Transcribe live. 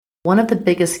One of the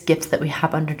biggest gifts that we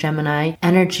have under Gemini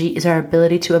energy is our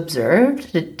ability to observe,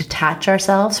 to detach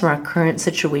ourselves from our current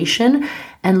situation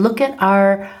and look at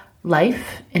our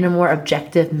life in a more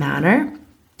objective manner.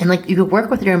 And like you could work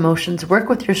with your emotions, work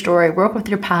with your story, work with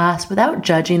your past without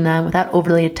judging them, without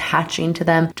overly attaching to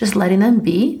them, just letting them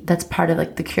be. That's part of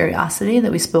like the curiosity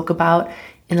that we spoke about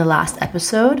in the last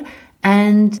episode.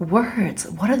 And words,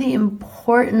 what are the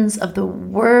importance of the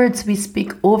words we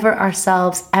speak over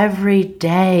ourselves every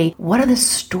day? What are the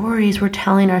stories we're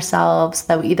telling ourselves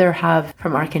that we either have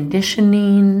from our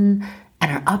conditioning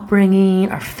and our upbringing,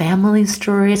 our family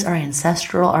stories, our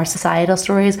ancestral, our societal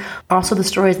stories, also the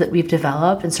stories that we've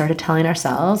developed and started telling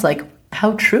ourselves, like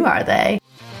how true are they?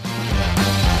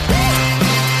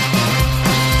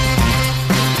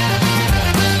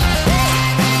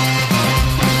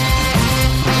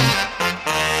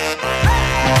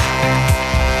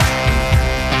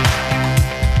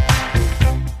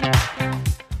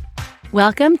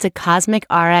 Welcome to Cosmic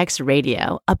RX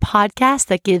Radio, a podcast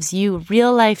that gives you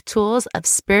real-life tools of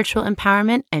spiritual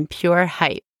empowerment and pure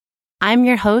hype. I'm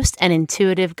your host and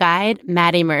intuitive guide,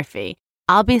 Maddie Murphy.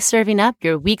 I'll be serving up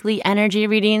your weekly energy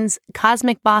readings,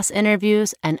 cosmic boss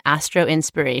interviews, and astro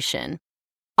inspiration.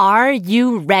 Are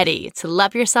you ready to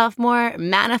love yourself more,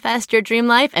 manifest your dream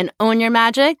life, and own your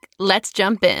magic? Let's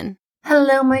jump in.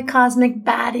 Hello, my cosmic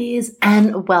baddies,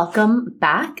 and welcome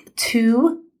back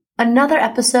to another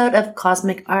episode of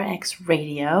Cosmic RX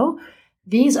Radio.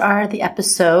 These are the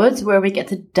episodes where we get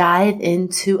to dive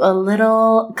into a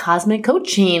little cosmic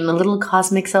coaching, a little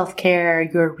cosmic self-care,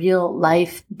 your real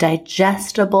life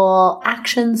digestible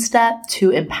action step to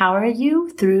empower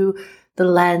you through the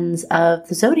lens of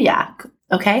the zodiac.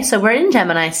 Okay, so we're in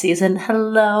Gemini season.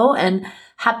 Hello and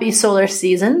happy solar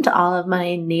season to all of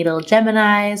my natal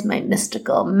Geminis, my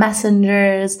mystical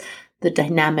messengers, the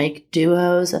dynamic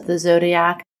duos of the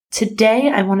zodiac. Today,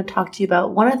 I want to talk to you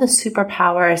about one of the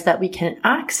superpowers that we can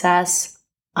access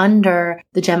under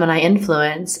the Gemini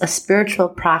influence, a spiritual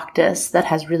practice that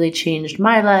has really changed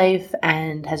my life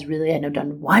and has really, I know,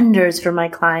 done wonders for my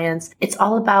clients. It's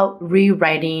all about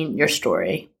rewriting your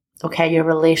story, okay? Your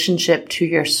relationship to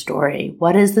your story.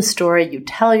 What is the story you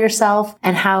tell yourself,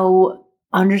 and how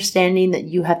understanding that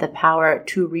you have the power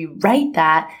to rewrite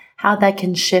that, how that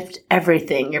can shift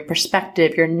everything, your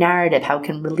perspective, your narrative, how it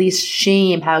can release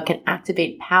shame, how it can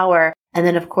activate power, and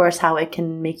then, of course, how it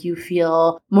can make you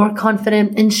feel more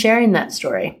confident in sharing that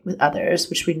story with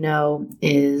others, which we know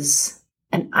is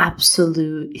an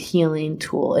absolute healing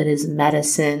tool. It is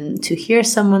medicine to hear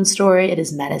someone's story. It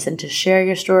is medicine to share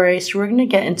your story. So we're going to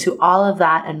get into all of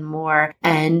that and more.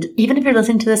 And even if you're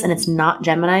listening to this and it's not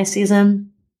Gemini season,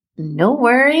 no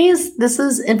worries. This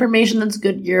is information that's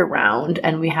good year round,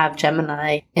 and we have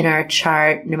Gemini in our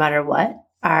chart no matter what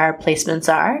our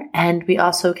placements are. And we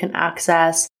also can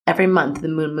access every month the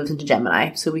moon moves into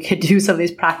Gemini. So we could do some of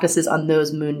these practices on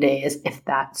those moon days if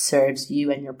that serves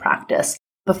you and your practice.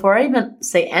 Before I even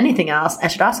say anything else, I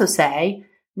should also say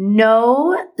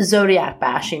no zodiac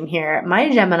bashing here. My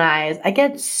Geminis, I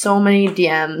get so many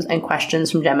DMs and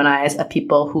questions from Geminis of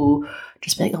people who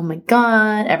just be like, oh my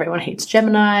God, everyone hates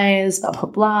Geminis, blah, blah,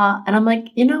 blah. And I'm like,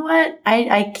 you know what?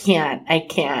 I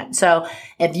can't. So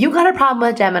if you got a problem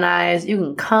with Geminis, you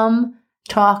can come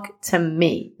talk to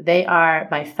me. They are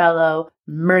my fellow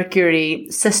Mercury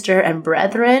sister and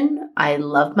brethren. I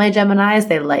love my Geminis.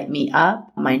 They light me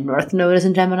up. My North Node is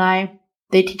in Gemini.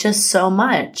 They teach us so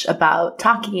much about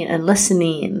talking and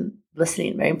listening.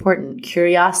 Listening, very important.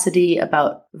 Curiosity,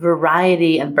 about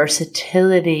variety and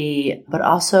versatility, but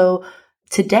also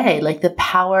today, like the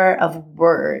power of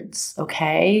words,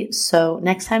 okay? So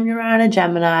next time you're around a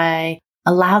Gemini,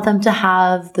 allow them to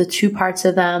have the two parts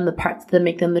of them, the parts that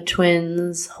make them the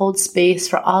twins, hold space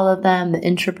for all of them, the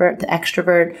introvert, the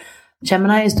extrovert.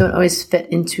 Geminis don't always fit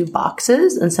into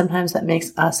boxes, and sometimes that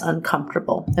makes us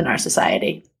uncomfortable in our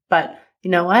society. But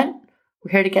you know what?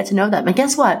 We're here to get to know them. And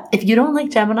guess what? If you don't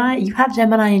like Gemini, you have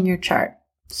Gemini in your chart.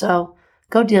 So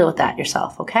go deal with that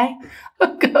yourself, okay?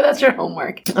 That's your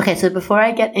homework. Okay, so before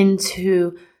I get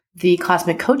into the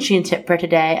cosmic coaching tip for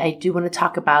today, I do want to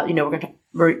talk about, we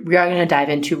are going to dive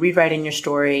into rewriting your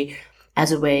story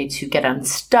as a way to get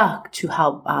unstuck, to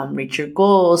help reach your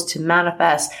goals, to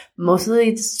manifest,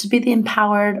 mostly just to be the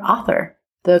empowered author,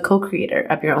 the co-creator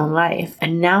of your own life.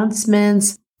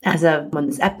 Announcements. As of when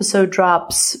this episode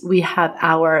drops, we have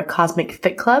our Cosmic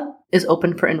Fit Club is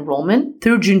open for enrollment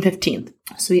through June 15th.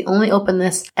 So we only open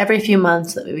this every few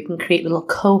months so that we can create little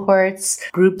cohorts,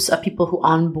 groups of people who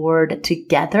onboard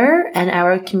together. And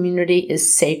our community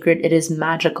is sacred. It is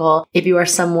magical. If you are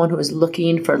someone who is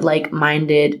looking for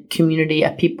like-minded community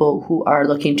of people who are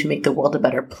looking to make the world a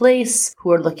better place,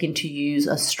 who are looking to use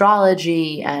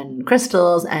astrology and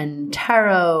crystals and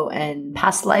tarot and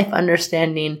past life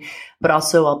understanding, but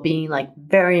also while being like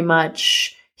very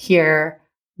much here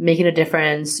making a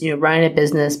difference, running a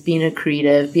business, being a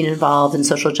creative, being involved in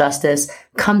social justice,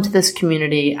 come to this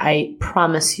community. I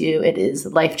promise you it is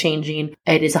life-changing.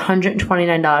 It is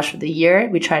 $129 for the year.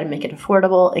 We try to make it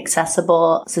affordable,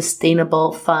 accessible,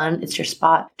 sustainable, fun. It's your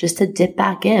spot just to dip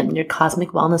back in your cosmic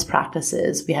wellness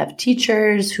practices. We have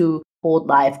teachers who hold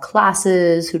live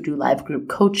classes, who do live group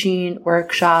coaching,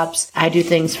 workshops. I do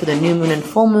things for the new moon and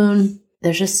full moon.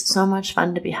 There's just so much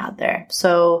fun to be had there.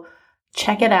 So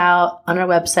check it out on our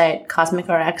website,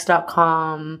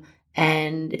 cosmicrx.com.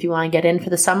 And if you want to get in for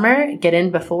the summer, get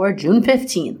in before June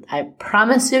 15th. I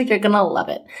promise you're going to love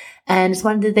it. And just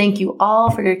wanted to thank you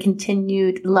all for your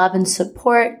continued love and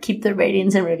support. Keep the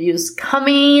ratings and reviews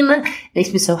coming. It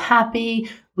makes me so happy.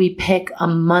 We pick a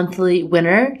monthly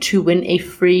winner to win a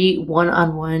free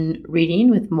one-on-one reading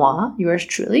with moi, yours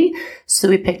truly. So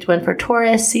we picked one for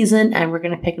Taurus season, and we're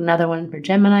going to pick another one for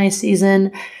Gemini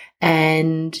season.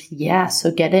 And yeah,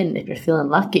 so get in if you're feeling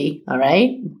lucky, all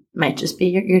right? Might just be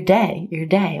your day,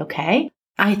 okay?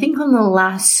 I think on the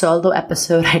last solo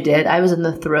episode I was in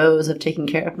the throes of taking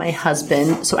care of my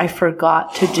husband, so I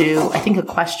forgot to do,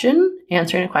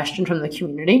 answering a question from the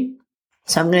community.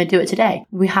 So I'm going to do it today.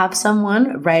 We have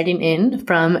someone writing in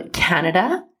from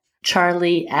Canada,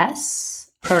 Charlie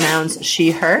S., pronouns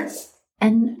she, her.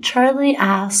 And Charlie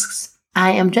asks,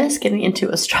 I am just getting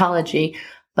into astrology,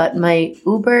 but my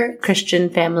uber Christian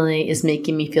family is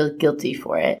making me feel guilty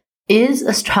for it. Is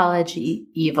astrology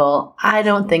evil? I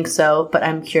don't think so, but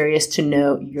I'm curious to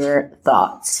know your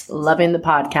thoughts. Loving the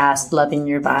podcast, loving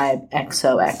your vibe,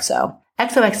 XOXO.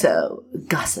 XOXO,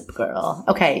 gossip girl.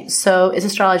 Okay, so is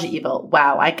astrology evil?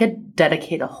 Wow, I could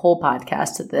dedicate a whole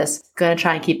podcast to this. Gonna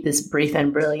try and keep this brief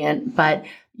and brilliant, but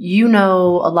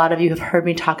a lot of you have heard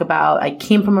me talk about, I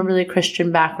came from a really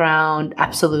Christian background,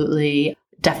 absolutely.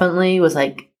 Definitely was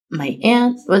like, my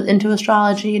aunt was into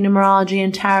astrology, numerology,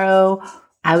 and tarot.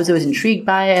 I was always intrigued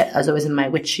by it. I was always in my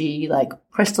witchy,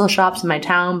 crystal shops in my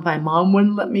town. My mom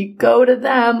wouldn't let me go to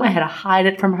them. I had to hide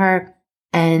it from her,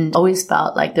 and always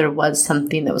felt like there was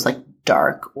something that was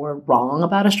dark or wrong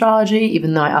about astrology,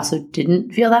 even though I also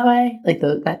didn't feel that way.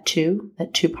 That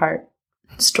two-part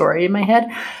story in my head.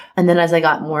 And then as I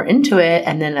got more into it,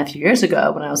 and then a few years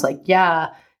ago when I was like, yeah,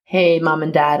 hey, mom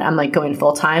and dad, I'm going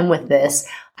full time with this.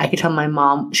 I could tell my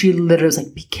mom, she literally was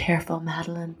like, be careful,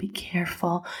 Madeline, be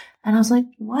careful. And I was like,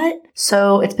 what?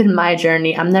 So it's been my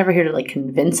journey. I'm never here to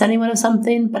convince anyone of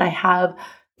something, but I have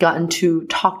gotten to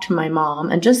talk to my mom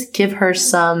and just give her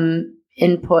some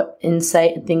input,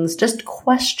 insight, and things, just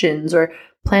questions or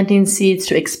planting seeds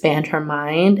to expand her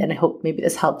mind. And I hope maybe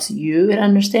this helps you in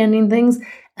understanding things.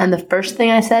 And the first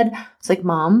thing I said was like,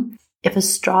 Mom, if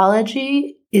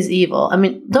astrology is evil,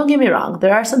 don't get me wrong.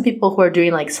 There are some people who are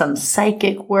doing some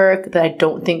psychic work that I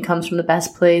don't think comes from the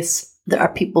best place. There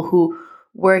are people who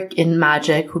work in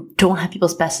magic who don't have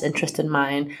people's best interest in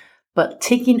mind. But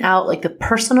taking out the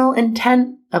personal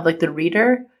intent of the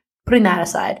reader, putting that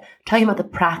aside, talking about the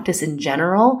practice in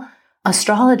general,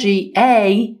 astrology,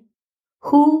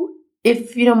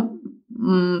 if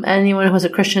anyone who has a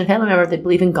Christian family member, they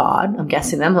believe in God. I'm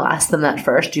guessing them. I'll ask them that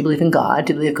first. Do you believe in God?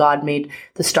 Do you believe God made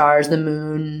the stars, the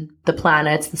moon, the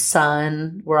planets, the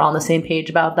sun? We're all on the same page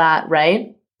about that,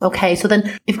 right? Okay, so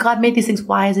then if God made these things,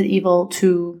 why is it evil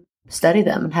to study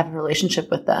them and have a relationship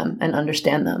with them and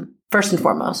understand them? First and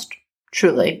foremost,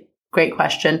 truly, great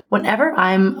question. Whenever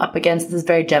I'm up against, this is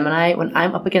very Gemini, when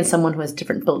I'm up against someone who has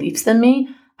different beliefs than me,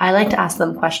 I like to ask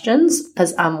them questions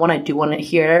because when I do want to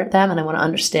hear them and I want to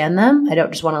understand them, I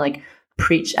don't just want to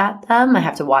preach at them. I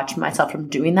have to watch myself from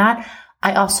doing that.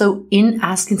 I also, in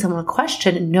asking someone a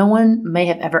question, no one may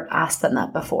have ever asked them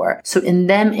that before. So in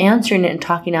them answering it and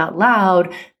talking out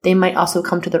loud, they might also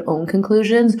come to their own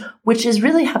conclusions, which is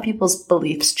really how people's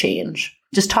beliefs change.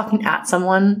 Just talking at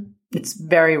someone, it's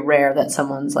very rare that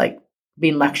someone's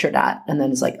being lectured at and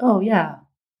then is oh yeah,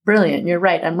 brilliant, you're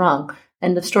right, I'm wrong,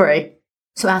 end of story.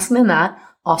 So asking them that.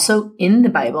 Also in the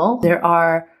Bible, there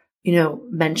are,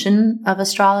 mention of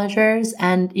astrologers,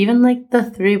 and even the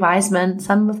three wise men,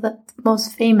 some of the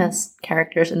most famous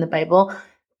characters in the Bible,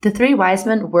 the three wise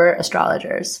men were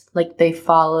astrologers. They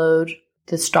followed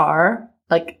the star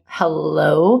Like,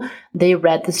 hello, they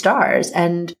read the stars,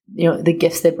 and, the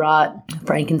gifts they brought,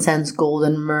 frankincense, gold,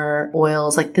 and myrrh,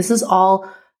 oils, like this is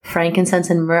all, frankincense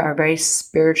and myrrh are very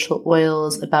spiritual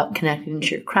oils about connecting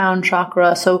to your crown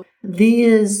chakra. So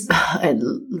these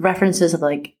references of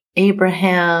like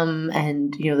Abraham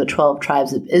and, the 12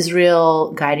 tribes of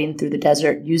Israel guiding through the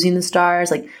desert using the stars,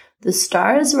 like the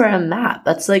stars were a map.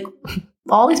 That's like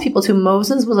all these people too.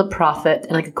 Moses was a prophet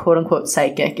and like a quote unquote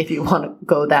psychic, if you want to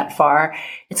go that far.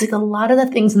 It's like a lot of the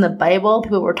things in the Bible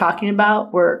people were talking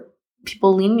about were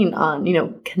people leaning on,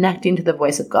 connecting to the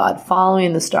voice of God,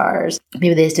 following the stars.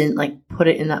 Maybe they just didn't like put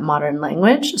it in that modern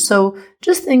language. So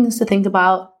just things to think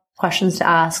about, questions to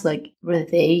ask, like, were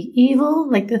they evil?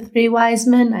 Like the 3 wise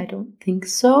men? I don't think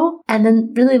so. And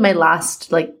then really my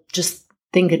last, like, just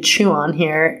thing to chew on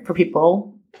here for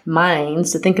people,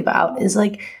 minds to think about is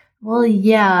like, well,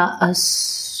 yeah,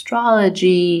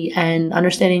 astrology and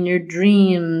understanding your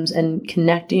dreams and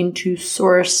connecting to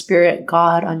source, spirit,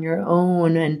 God on your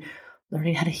own and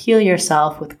learning how to heal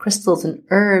yourself with crystals and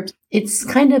herbs. It's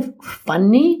kind of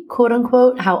funny, quote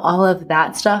unquote, how all of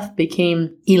that stuff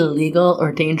became illegal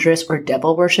or dangerous or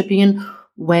devil worshiping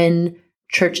when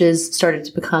churches started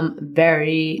to become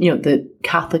very, the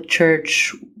Catholic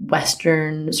Church,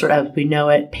 Western, sort of, we know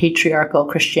it, patriarchal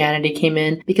Christianity came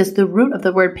in, because the root of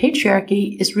the word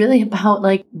patriarchy is really about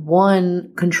like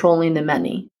one controlling the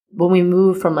many. When we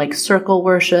move from like circle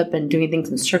worship and doing things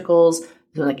in circles,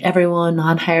 so like everyone,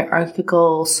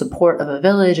 non-hierarchical support of a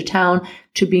village, a town,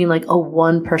 to being like a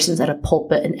one person's at a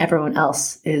pulpit and everyone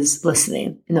else is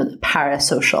listening, the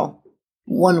parasocial,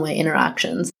 one-way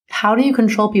interactions. How do you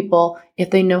control people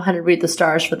if they know how to read the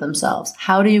stars for themselves?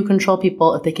 How do you control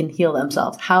people if they can heal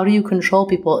themselves? How do you control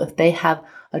people if they have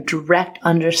a direct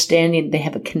understanding, they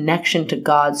have a connection to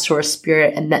God, source,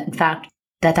 spirit, and that in fact,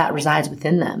 that resides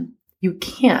within them? You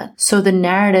can't. So the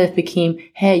narrative became,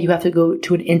 hey, you have to go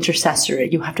to an intercessor.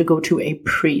 You have to go to a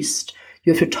priest.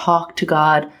 You have to talk to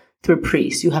God through a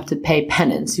priest. You have to pay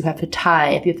penance. You have to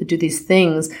tithe. You have to do these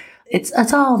things.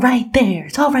 It's all right there.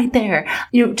 It's all right there.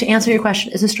 To answer your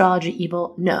question, is astrology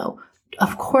evil? No.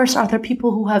 Of course, are there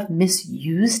people who have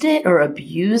misused it or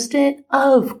abused it?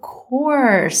 Of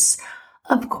course.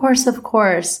 Of course, of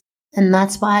course. And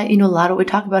that's why, a lot of what we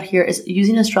talk about here is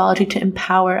using astrology to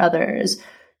empower others,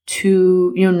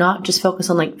 to, not just focus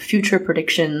on like future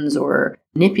predictions or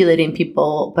manipulating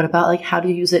people, but about like how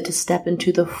to use it to step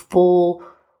into the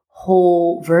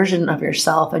whole version of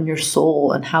yourself and your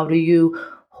soul. And how do you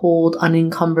hold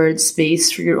unencumbered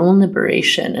space for your own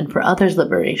liberation and for others'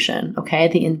 liberation? Okay.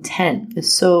 The intent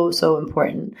is so, so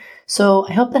important. So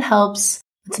I hope that helps.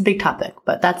 It's a big topic,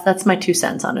 but that's my 2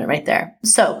 cents on it right there.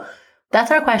 So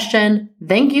that's our question.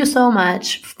 Thank you so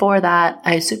much for that.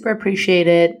 I super appreciate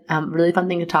it. Really fun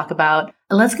thing to talk about.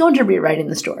 And let's go into rewriting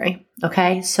the story.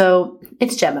 Okay. So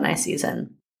it's Gemini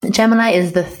season. Gemini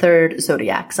is the 3rd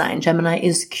zodiac sign. Gemini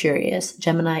is curious.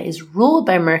 Gemini is ruled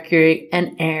by Mercury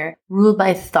and air, ruled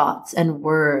by thoughts and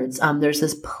words. There's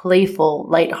this playful,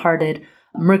 lighthearted,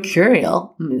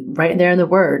 mercurial, right there in the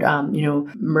word.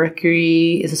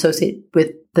 Mercury is associated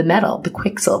with the metal, the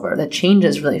quicksilver that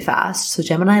changes really fast. So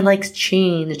Gemini likes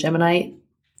change. Gemini,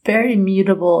 very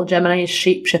mutable. Gemini is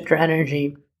shapeshifter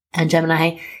energy. And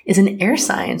Gemini is an air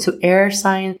sign. So air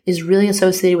sign is really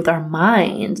associated with our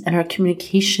mind and our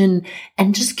communication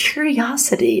and just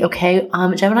curiosity. Okay.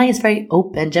 Gemini is very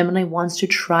open. Gemini wants to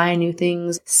try new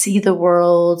things, see the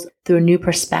world through a new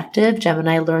perspective.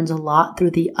 Gemini learns a lot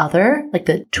through the other, like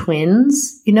the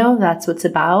twins, that's what's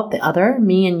about, the other,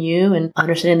 me and you, and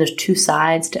understanding there's 2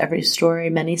 sides to every story,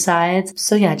 many sides.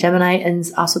 So yeah, Gemini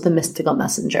is also the mystical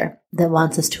messenger that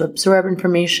wants us to absorb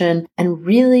information and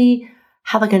really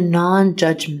have like a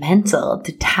non-judgmental,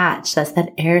 detached, that's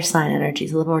that air sign energy,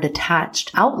 is a little more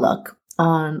detached outlook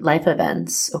on life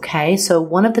events. Okay. So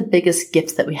one of the biggest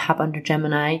gifts that we have under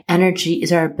Gemini energy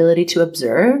is our ability to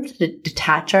observe, to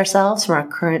detach ourselves from our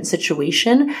current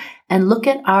situation and look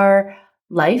at our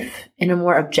life in a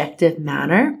more objective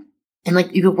manner. And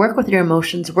like you could work with your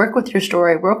emotions, work with your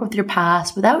story, work with your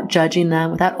past without judging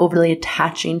them, without overly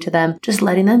attaching to them, just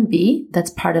letting them be.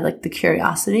 That's part of like the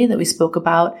curiosity that we spoke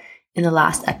about in the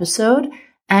last episode.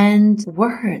 And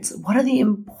words. What are the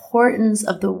importance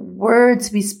of the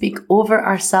words we speak over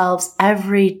ourselves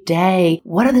every day?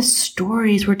 What are the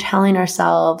stories we're telling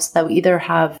ourselves that we either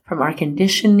have from our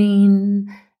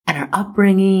conditioning and our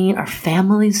upbringing, our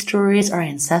family stories, our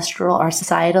ancestral, our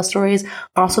societal stories,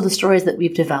 also the stories that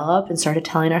we've developed and started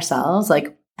telling ourselves?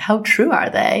 Like, how true are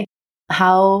they?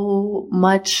 How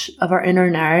much of our inner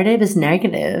narrative is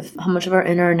negative? How much of our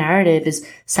inner narrative is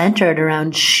centered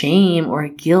around shame or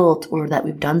guilt or that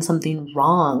we've done something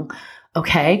wrong?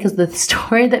 Okay? Because the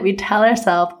story that we tell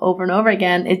ourselves over and over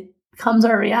again, it becomes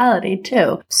our reality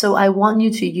too. So I want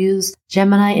you to use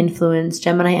Gemini influence,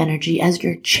 Gemini energy as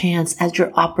your chance, as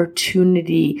your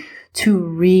opportunity to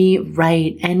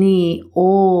rewrite any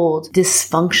old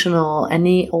dysfunctional,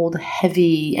 any old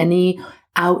heavy, any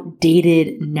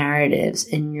outdated narratives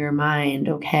in your mind,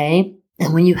 okay?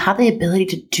 And when you have the ability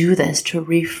to do this, to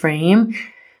reframe,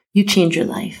 you change your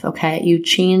life, okay? You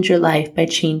change your life by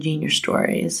changing your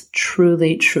stories.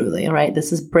 Truly, truly, all right?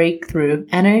 This is breakthrough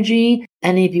energy.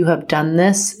 Any of you who have done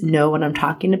this know what I'm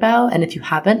talking about. And if you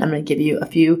haven't, I'm going to give you a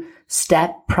few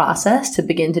step process to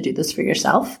begin to do this for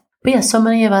yourself. But yeah, so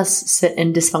many of us sit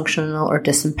in dysfunctional or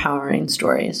disempowering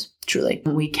stories, truly.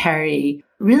 We carry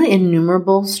really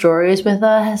innumerable stories with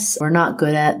us. We're not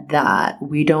good at that.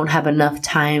 We don't have enough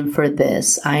time for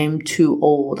this. I'm too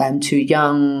old. I'm too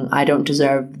young. I don't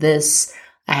deserve this.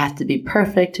 I have to be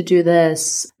perfect to do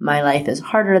this. My life is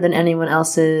harder than anyone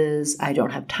else's. I don't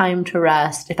have time to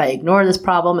rest. If I ignore this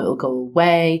problem, it will go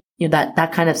away. You know,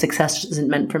 that kind of success isn't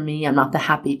meant for me. I'm not the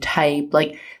happy type.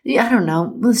 Like, I don't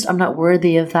know. I'm not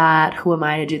worthy of that. Who am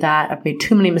I to do that? I've made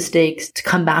too many mistakes to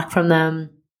come back from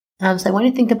them. So I want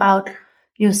you to think about,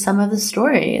 some of the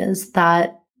stories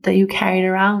that you carried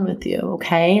around with you.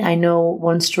 Okay. I know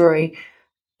one story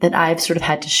that I've sort of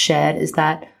had to shed is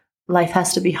that life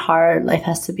has to be hard. Life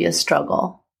has to be a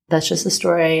struggle. That's just a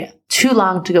story too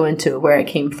long to go into where it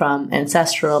came from,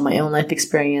 ancestral, my own life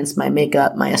experience, my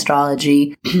makeup, my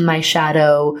astrology, my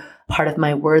shadow, part of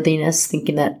my worthiness,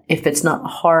 thinking that if it's not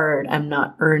hard, I'm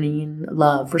not earning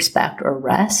love, respect, or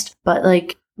rest. But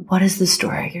what is the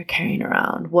story you're carrying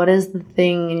around? What is the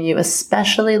thing in you,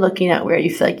 especially looking at where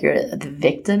you feel like you're the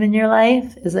victim in your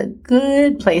life is a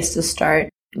good place to start.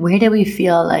 Where do we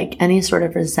feel like any sort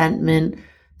of resentment?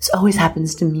 This always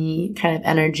happens to me, kind of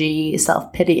energy,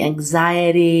 self-pity,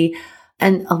 anxiety.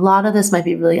 And a lot of this might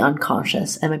be really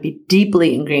unconscious and might be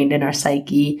deeply ingrained in our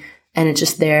psyche. And it's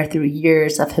just there through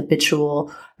years of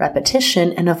habitual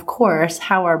repetition. And of course,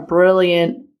 how our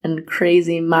brilliant and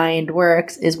crazy mind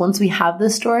works is once we have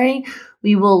this story,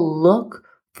 we will look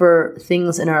for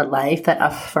things in our life that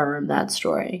affirm that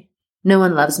story. No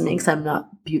one loves me because I'm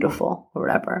not beautiful or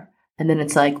whatever. And then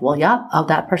it's like, well, yeah,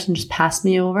 that person just passed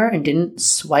me over and didn't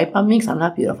swipe on me because I'm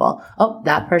not beautiful. Oh,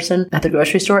 that person at the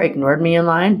grocery store ignored me in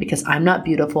line because I'm not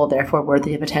beautiful, therefore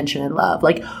worthy of attention and love.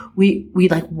 We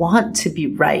want to be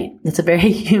right. It's a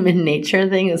very human nature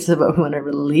thing. This is what we want to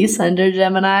release under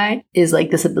Gemini is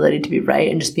this ability to be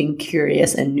right, and just being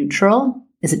curious and neutral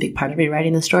is a big part of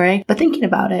rewriting the story. But thinking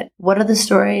about it, what are the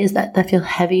stories that feel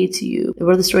heavy to you?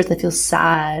 What are the stories that feel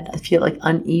sad, that feel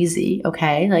uneasy?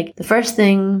 Okay. The first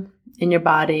thing in your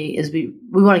body is we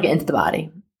want to get into the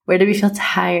body. Where do we feel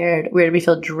tired? Where do we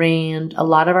feel drained? A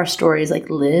lot of our stories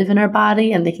live in our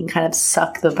body, and they can kind of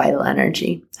suck the vital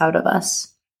energy out of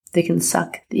us. They can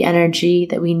suck the energy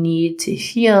that we need to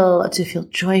feel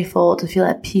joyful, to feel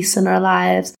at peace in our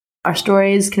lives. Our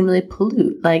stories can really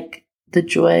pollute the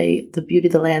joy, the beauty,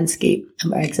 the landscape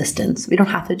of our existence. We don't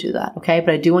have to do that, okay?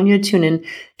 But I do want you to tune in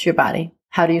to your body.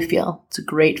 How do you feel? It's a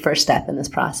great first step in this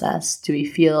process. Do we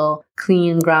feel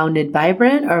clean, grounded,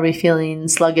 vibrant? Or are we feeling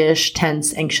sluggish,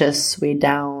 tense, anxious, weighed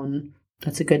down?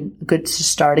 That's a good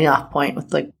starting off point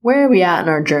with where are we at in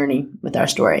our journey with our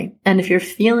story? And if you're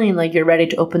feeling like you're ready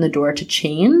to open the door to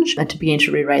change and to begin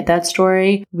to rewrite that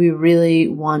story, we really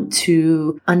want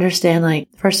to understand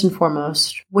first and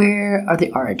foremost, where are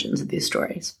the origins of these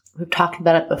stories? We've talked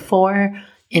about it before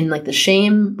in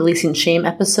the releasing shame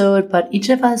episode, but each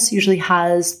of us usually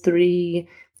has 3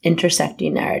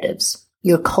 intersecting narratives.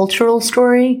 Your cultural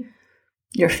story,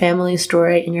 your family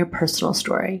story, and your personal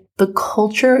story. The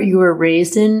culture you were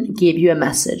raised in gave you a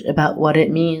message about what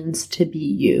it means to be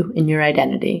you in your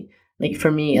identity. For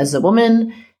me as a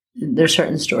woman, there's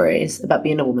certain stories about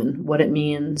being a woman, what it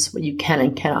means, what you can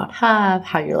and cannot have,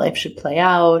 how your life should play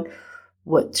out,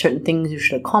 what certain things you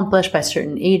should accomplish by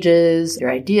certain ages,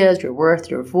 your ideas, your worth,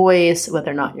 your voice,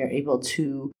 whether or not you're able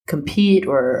to compete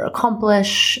or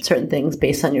accomplish certain things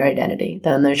based on your identity.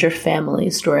 Then there's your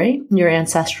family story, your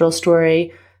ancestral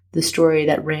story, the story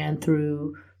that ran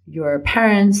through your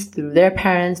parents, through their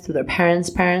parents, through their parents'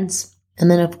 parents.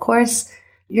 And then, of course,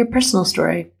 your personal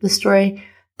story, the story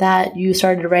that you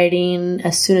started writing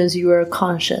as soon as you were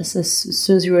conscious, as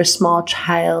soon as you were a small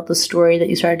child, the story that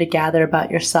you started to gather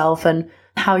about yourself and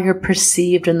how you're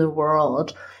perceived in the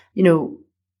world.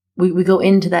 We go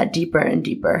into that deeper and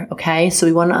deeper, okay? So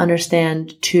we want to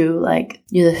understand too,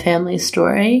 the family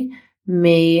story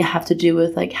may have to do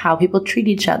with how people treat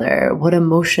each other, what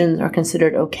emotions are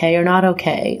considered okay or not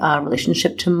okay,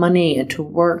 relationship to money and to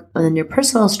work. And then your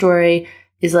personal story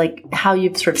is like how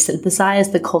you've sort of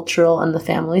synthesized the cultural and the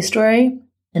family story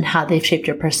and how they've shaped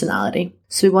your personality.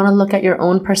 So we want to look at your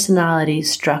own personality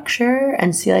structure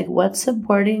and see like what's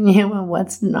supporting you and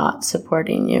what's not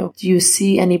supporting you. Do you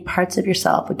see any parts of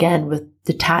yourself, again, with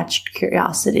detached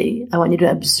curiosity? I want you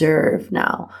to observe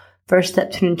now. First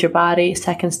step, tune into your body.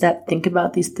 Second step, think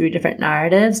about these 3 different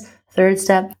narratives. Third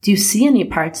step, do you see any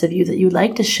parts of you that you'd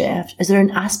like to shift? Is there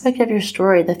an aspect of your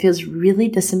story that feels really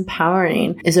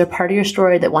disempowering? Is there a part of your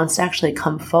story that wants to actually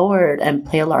come forward and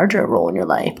play a larger role in your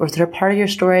life? Or is there a part of your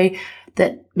story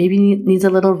that maybe needs a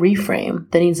little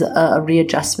reframe, that needs a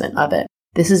readjustment of it?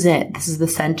 This is it. This is the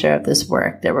center of this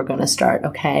work that we're going to start,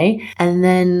 okay? And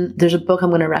then there's a book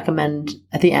I'm going to recommend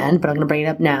at the end, but I'm going to bring it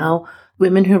up now.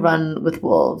 Women Who Run with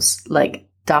Wolves, like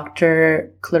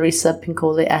Dr. Clarissa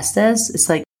Pinkola Estes. It's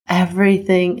like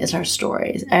everything is our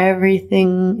stories.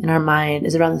 Everything in our mind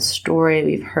is around the story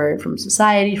we've heard from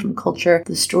society, from culture,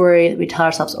 the story that we tell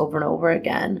ourselves over and over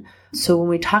again. So when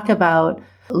we talk about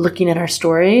looking at our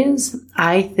stories,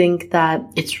 I think that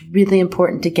it's really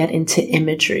important to get into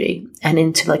imagery and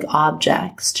into like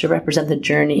objects to represent the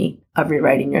journey of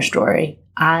rewriting your story.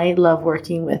 I love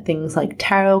working with things like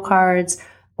tarot cards,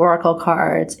 oracle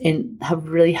cards, and have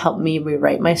really helped me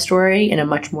rewrite my story in a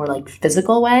much more like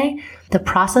physical way. The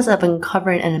process of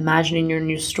uncovering and imagining your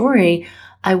new story,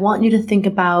 I want you to think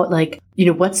about like,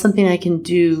 what's something I can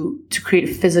do to create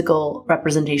a physical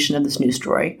representation of this new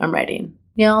story I'm writing.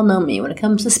 You all know me when it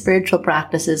comes to spiritual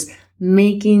practices,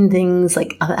 making things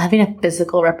like having a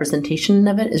physical representation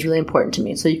of it is really important to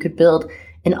me. So you could build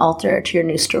an altar to your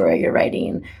new story you're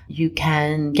writing. You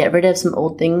can get rid of some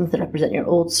old things that represent your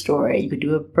old story. You could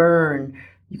do a burn.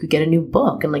 You could get a new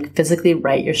book and like physically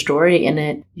write your story in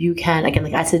it. You can, again,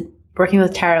 like I said, working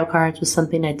with tarot cards was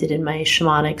something I did in my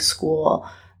shamanic school.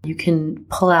 You can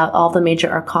pull out all the major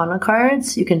arcana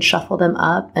cards. You can shuffle them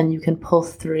up and you can pull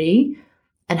 3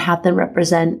 and have them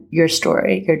represent your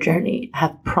story, your journey,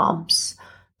 have prompts.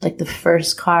 Like the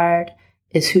first card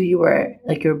is who you were,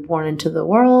 like you're born into the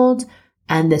world.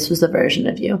 And this was the version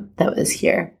of you that was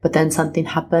here. But then something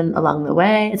happened along the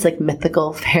way. It's like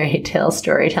mythical fairy tale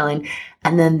storytelling.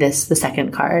 And then the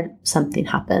second card, something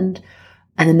happened.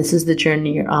 And then this is the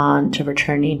journey you're on to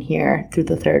returning here through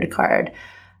the third card.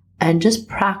 And just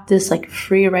practice like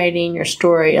free writing your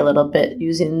story a little bit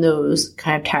using those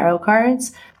kind of tarot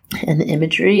cards and the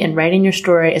imagery. And writing your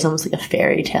story is almost like a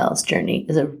fairy tale's journey.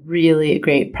 Is a really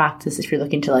great practice if you're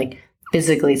looking to like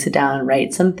physically sit down and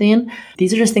write something.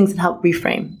 These are just things that help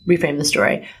reframe the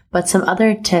story. But some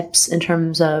other tips in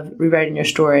terms of rewriting your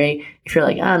story, if you're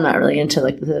like, I'm not really into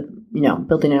like the,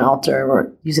 building an altar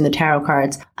or using the tarot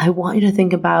cards, I want you to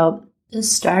think about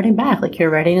just starting back, like you're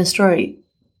writing a story,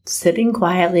 sitting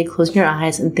quietly, closing your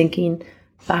eyes and thinking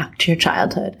back to your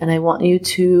childhood. And I want you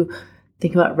to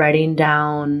think about writing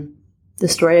down the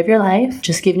story of your life,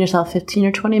 just giving yourself 15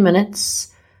 or 20 minutes,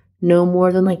 no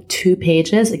more than like 2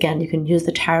 pages. Again, you can use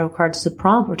the tarot cards as a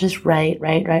prompt or just write.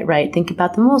 Think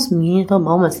about the most meaningful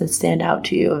moments that stand out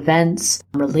to you, events,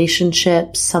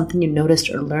 relationships, something you noticed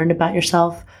or learned about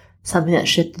yourself, something that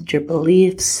shifted your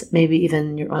beliefs, maybe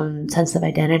even your own sense of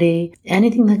identity,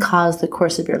 anything that caused the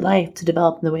course of your life to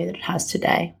develop in the way that it has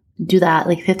today. Do that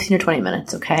like 15 or 20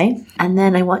 minutes, okay? And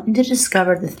then I want you to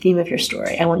discover the theme of your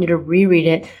story. I want you to reread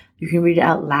it. You can read it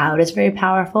out loud. It's very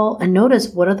powerful. And notice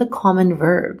what are the common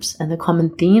verbs and the common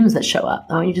themes that show up.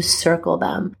 I want you to circle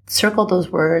them. Circle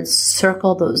those words,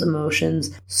 circle those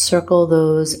emotions, circle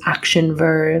those action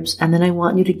verbs. And then I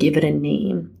want you to give it a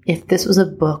name. If this was a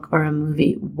book or a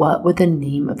movie, what would the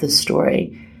name of the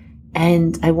story?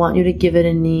 And I want you to give it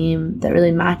a name that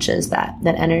really matches that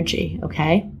energy,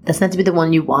 okay? That's not to be the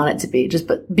one you want it to be,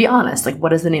 but be honest. Like,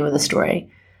 what is the name of the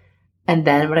story? And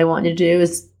then what I want you to do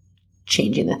is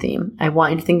changing the theme. I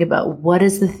want you to think about what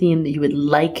is the theme that you would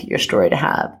like your story to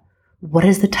have? What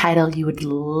is the title you would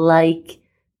like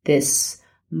this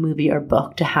movie or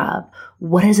book to have?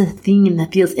 What is a theme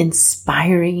that feels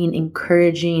inspiring,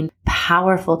 encouraging,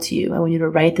 powerful to you? I want you to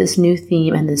write this new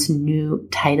theme and this new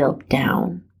title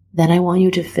down. Then I want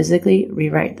you to physically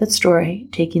rewrite that story,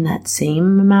 taking that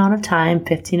same amount of time,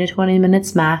 15 to 20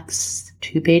 minutes max,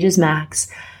 2 pages max.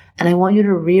 And I want you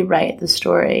to rewrite the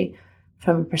story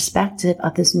from a perspective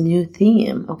of this new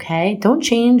theme, okay? Don't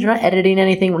change. We're not editing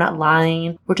anything. We're not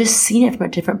lying. We're just seeing it from a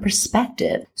different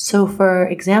perspective. So for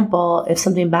example, if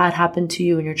something bad happened to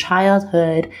you in your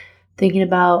childhood, thinking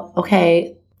about,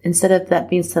 okay, instead of that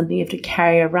being something you have to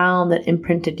carry around that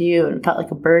imprinted you and felt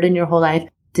like a burden your whole life,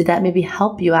 did that maybe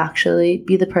help you actually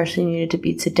be the person you needed to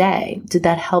be today? Did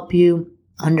that help you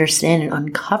understand and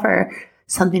uncover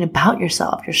something about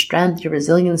yourself, your strength, your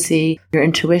resiliency, your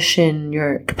intuition,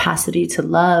 your capacity to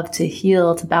love, to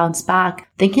heal, to bounce back.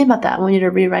 Thinking about that, I want you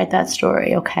to rewrite that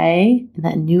story, okay? In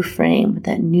that new frame, with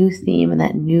that new theme and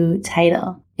that new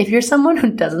title. If you're someone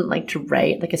who doesn't like to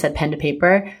write, like I said, pen to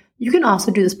paper, you can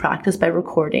also do this practice by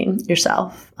recording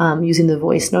yourself using the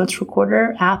voice notes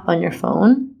recorder app on your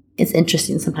phone. It's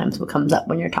interesting sometimes what comes up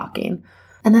when you're talking.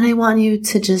 And then I want you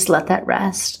to just let that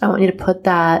rest. I want you to put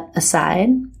that aside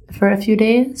for a few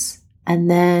days. And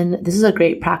then this is a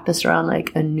great practice around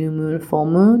like a new moon, full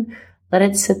moon. Let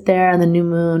it sit there on the new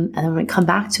moon, and then when I come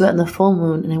back to it on the full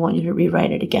moon, and I want you to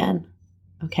rewrite it again.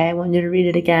 Okay, I want you to read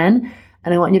it again,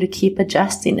 and I want you to keep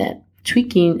adjusting it,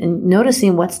 tweaking and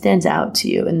noticing what stands out to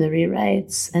you in the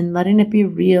rewrites and letting it be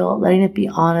real, letting it be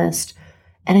honest,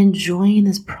 and enjoying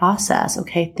this process,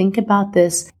 okay? Think about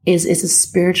this is a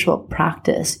spiritual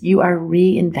practice. You are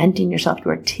reinventing yourself. You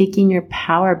are taking your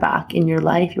power back in your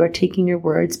life. You are taking your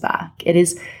words back. It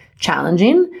is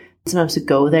challenging sometimes to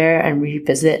go there and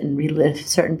revisit and relive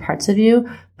certain parts of you,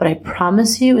 but I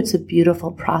promise you it's a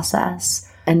beautiful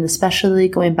process. And especially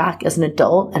going back as an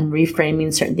adult and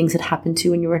reframing certain things that happened to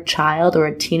you when you were a child or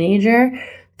a teenager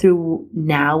through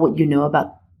now what you know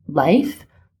about life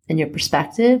and your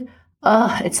perspective.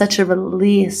 Oh, it's such a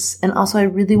release. And also I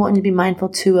really want you to be mindful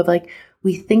too of like,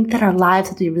 we think that our lives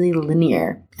have to be really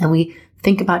linear. And we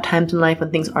think about times in life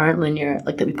when things aren't linear,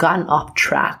 like that we've gotten off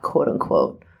track, quote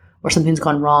unquote, or something's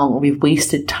gone wrong, or we've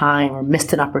wasted time or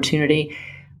missed an opportunity.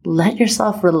 Let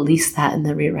yourself release that in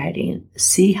the rewriting.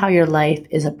 See how your life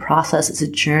is a process. It's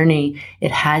a journey. It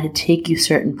had to take you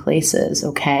certain places,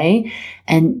 okay?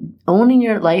 And owning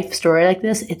your life story like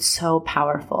this, it's so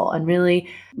powerful. And really,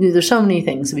 there's so many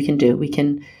things we can do.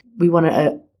 We want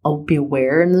to be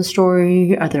aware in the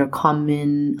story. Are there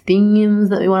common themes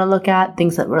that we want to look at?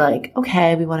 Things that we're like,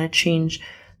 okay, we want to change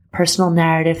personal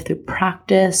narrative through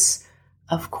practice.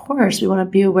 Of course, we want to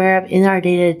be aware of in our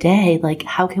day-to-day, like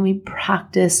how can we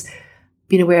practice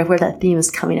being aware of where that theme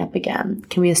is coming up again?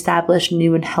 Can we establish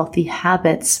new and healthy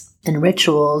habits and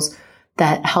rituals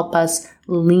that help us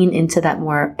lean into that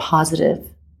more positive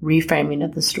reframing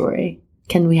of the story?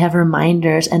 Can we have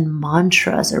reminders and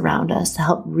mantras around us to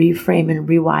help reframe and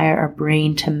rewire our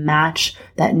brain to match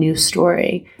that new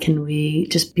story? Can we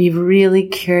just be really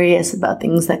curious about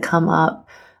things that come up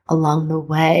along the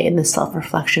way in the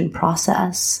self-reflection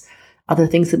process? Are there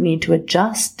things that we need to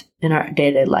adjust in our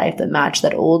day-to-day life that match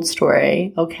that old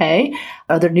story? Okay.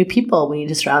 Are there new people we need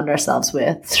to surround ourselves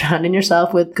with? Surrounding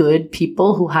yourself with good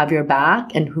people who have your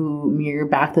back and who mirror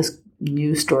back this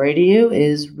new story to you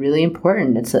is really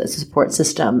important. It's a support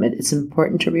system. It's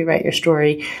important to rewrite your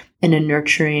story in a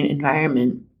nurturing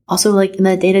environment. Also, like in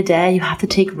the day-to-day, you have to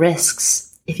take risks.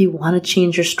 If you want to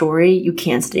change your story, you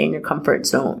can't stay in your comfort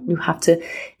zone. You have to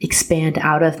expand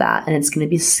out of that. And it's going to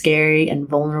be scary and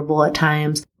vulnerable at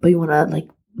times, but you want to like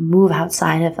move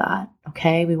outside of that.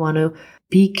 Okay. We want to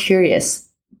be curious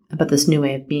about this new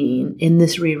way of being in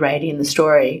this rewriting the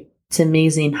story. It's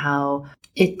amazing how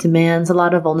it demands a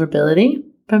lot of vulnerability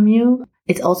from you.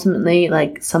 It's ultimately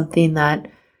like something that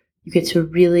you get to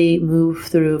really move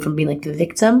through from being like the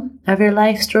victim of your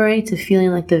life story to feeling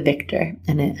like the victor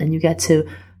in it. And you get to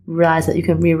realize that you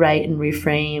can rewrite and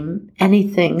reframe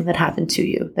anything that happened to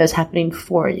you that was happening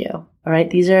for you. All right.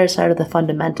 These are sort of the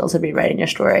fundamentals of rewriting your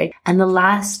story. And the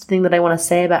last thing that I want to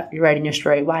say about rewriting your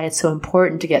story, why it's so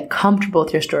important to get comfortable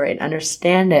with your story and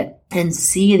understand it and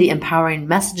see the empowering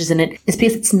messages in it, is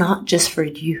because it's not just for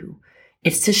you.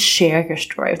 It's to share your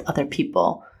story with other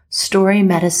people. Story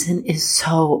medicine is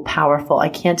so powerful. I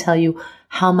can't tell you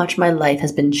how much my life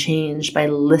has been changed by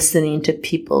listening to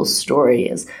people's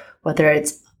stories, whether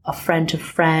it's a friend to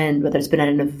friend, whether it's been at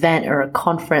an event or a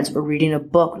conference or reading a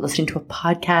book, or listening to a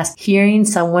podcast, hearing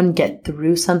someone get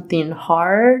through something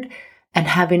hard and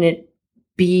having it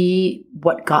be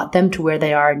what got them to where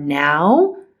they are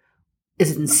now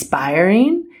is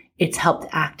inspiring. It's helped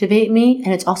activate me,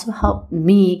 and it's also helped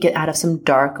me get out of some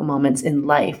dark moments in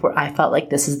life where I felt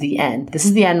like this is the end. This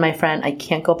is the end, my friend. I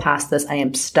can't go past this. I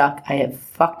am stuck. I have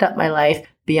fucked up my life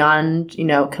beyond,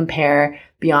 compare,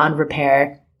 beyond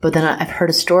repair. But then I've heard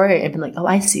a story and been like, oh,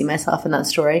 I see myself in that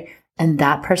story. And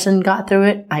that person got through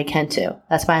it. I can too.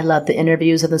 That's why I love the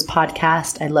interviews of this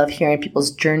podcast. I love hearing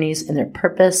people's journeys and their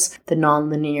purpose, the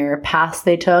nonlinear paths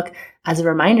they took, as a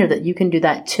reminder that you can do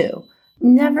that too.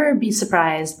 Never be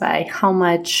surprised by how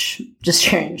much just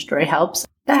sharing your story helps.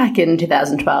 Back in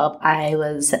 2012, I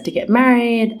was set to get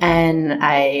married, and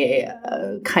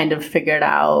I kind of figured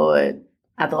out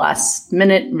at the last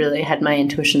minute, really had my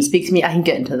intuition speak to me. I can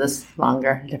get into this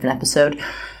longer, different episode.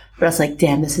 But I was like,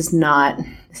 damn, this is not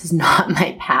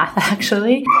my path,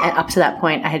 actually. And up to that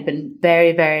point, I had been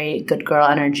very, very good girl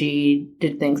energy,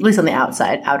 did things, at least on the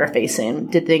outside, outer facing,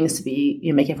 did things to be,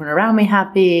 make everyone around me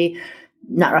happy,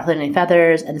 not ruffling any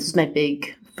feathers. And this was my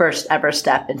big first ever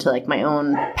step into like my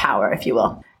own power, if you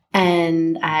will.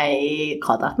 And I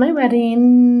called off my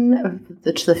wedding,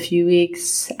 just a few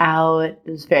weeks out.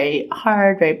 It was very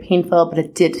hard, very painful, but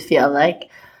it did feel like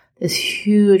this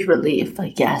huge relief.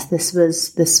 Like, yes, this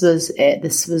was it.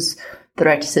 This was the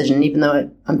right decision, even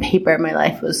though on paper my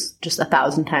life was just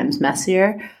 1,000 times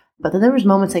messier. But then there was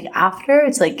moments like after,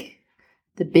 it's like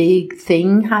the big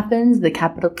thing happens, the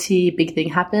capital T big thing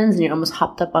happens, and you're almost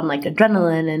hopped up on like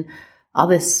adrenaline and all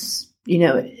this,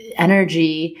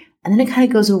 energy. And then it kind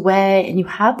of goes away, and you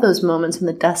have those moments when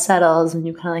the dust settles and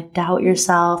you kind of like doubt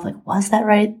yourself. Like, was that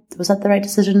right? Was that the right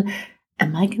decision?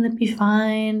 Am I going to be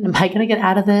fine? Am I going to get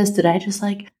out of this? Did I just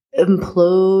like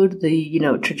implode the,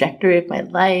 trajectory of my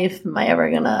life? Am I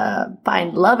ever going to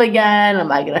find love again?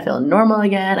 Am I going to feel normal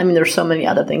again? I mean, there's so many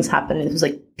other things happening. It was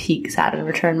like peak Saturn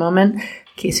return moment, in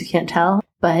case you can't tell.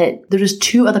 But there was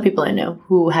 2 other people I knew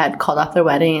who had called off their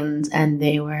weddings, and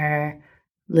they were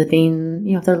living,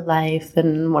 their life,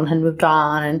 and one had moved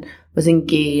on and was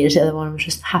engaged. The other one was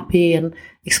just happy and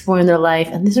exploring their life.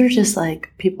 And these are just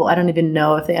like people, I don't even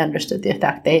know if they understood the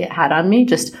effect they had on me,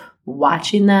 just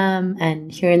watching them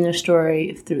and hearing their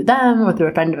story through them or through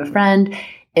a friend of a friend.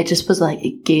 It just was like,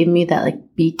 it gave me that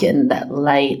like beacon, that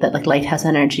light, that like lighthouse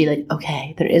energy. Like,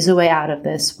 okay, there is a way out of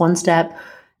this, one step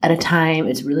at a time.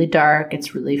 It's really dark.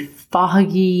 It's really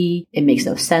foggy. It makes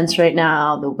no sense right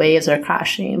now. The waves are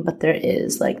crashing, but there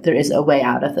is a way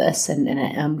out of this, and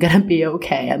I'm going to be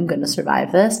okay. I'm going to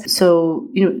survive this. So,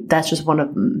 that's just one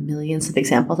of millions of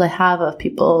examples I have of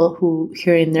people who,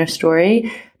 hearing their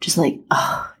story, just like,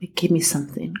 oh, it gave me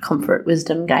something, comfort,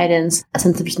 wisdom, guidance, a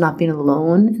sense of just not being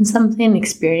alone in something,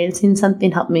 experiencing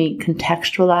something, helped me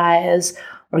contextualize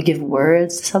or give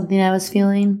words to something I was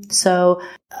feeling. So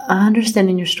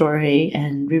understanding your story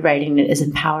and rewriting it is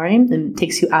empowering and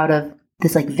takes you out of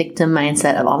this like victim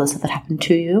mindset of all the stuff that happened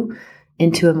to you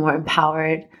into a more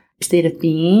empowered state of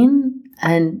being,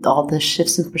 and all the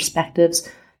shifts and perspectives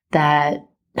that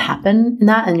happen in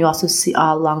that. And you also see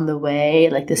all along the way,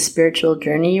 like the spiritual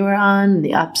journey you were on,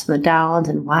 the ups and the downs,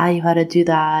 and why you had to do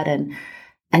that.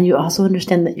 And you also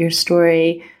understand that your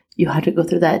story, you had to go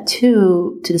through that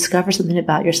too, to discover something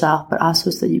about yourself, but also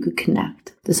so that you could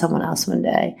connect to someone else one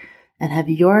day and have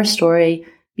your story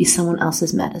be someone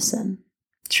else's medicine.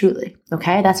 Truly.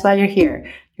 Okay. That's why you're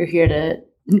here. You're here to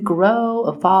grow,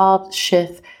 evolve,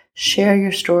 shift, share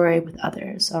your story with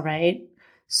others. All right.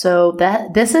 So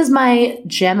this is my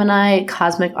Gemini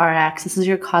Cosmic RX. This is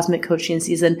your cosmic coaching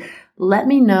season. Let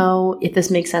me know if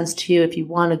this makes sense to you. If you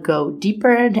want to go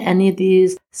deeper into any of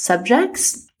these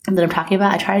subjects that I'm talking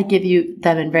about, I try to give you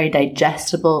them in very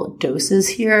digestible doses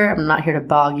here. I'm not here to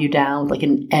bog you down with like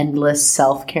an endless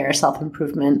self-care,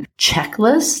 self-improvement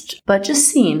checklist, but just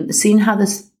seeing how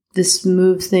this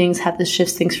moves things, how this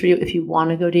shifts things for you. If you want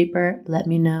to go deeper, let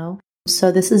me know.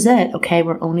 So this is it. Okay.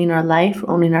 We're owning our life.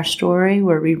 We're owning our story.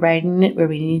 We're rewriting it where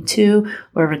we need to.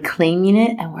 We're reclaiming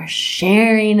it and we're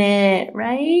sharing it,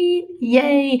 right?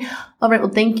 Yay. All right.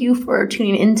 Well, thank you for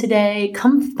tuning in today.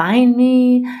 Come find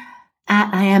me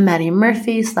at I am Maddie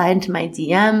Murphy. Slide into my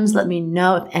DMs. Let me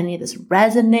know if any of this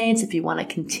resonates. If you want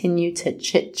to continue to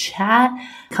chit chat,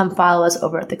 come follow us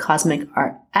over at the Cosmic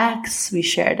RX. We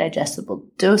share digestible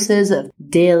doses of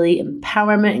daily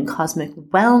empowerment and cosmic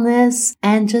wellness.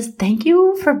 And just thank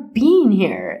you for being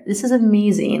here. This is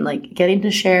amazing. Like, getting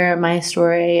to share my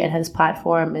story and his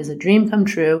platform is a dream come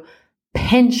true.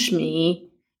 Pinch me.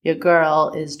 Your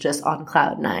girl is just on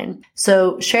cloud 9.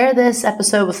 So share this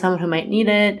episode with someone who might need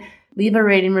it. Leave a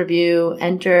rating review,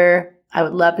 enter. I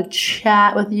would love to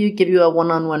chat with you, give you a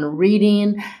one-on-one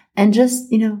reading, and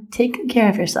just, take good care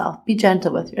of yourself. Be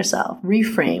gentle with yourself.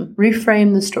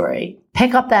 Reframe the story.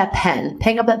 Pick up that pen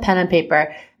and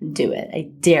paper, and do it.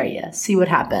 I dare you. See what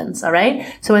happens. All right.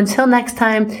 So until next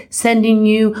time, sending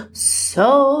you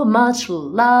so much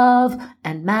love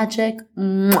and magic.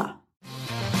 Mwah.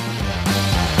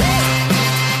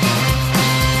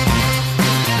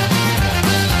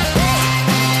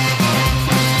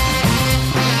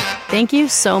 Thank you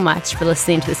so much for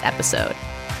listening to this episode.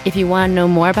 If you want to know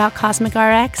more about Cosmic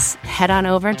RX, head on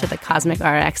over to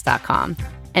thecosmicrx.com.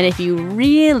 And if you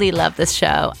really love this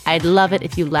show, I'd love it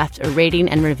if you left a rating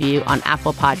and review on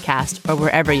Apple Podcasts or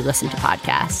wherever you listen to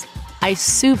podcasts. I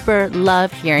super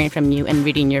love hearing from you and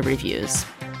reading your reviews.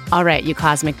 All right, you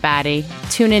cosmic baddie,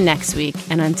 tune in next week.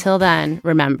 And until then,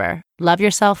 remember, love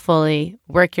yourself fully,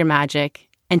 work your magic,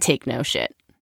 and take no shit.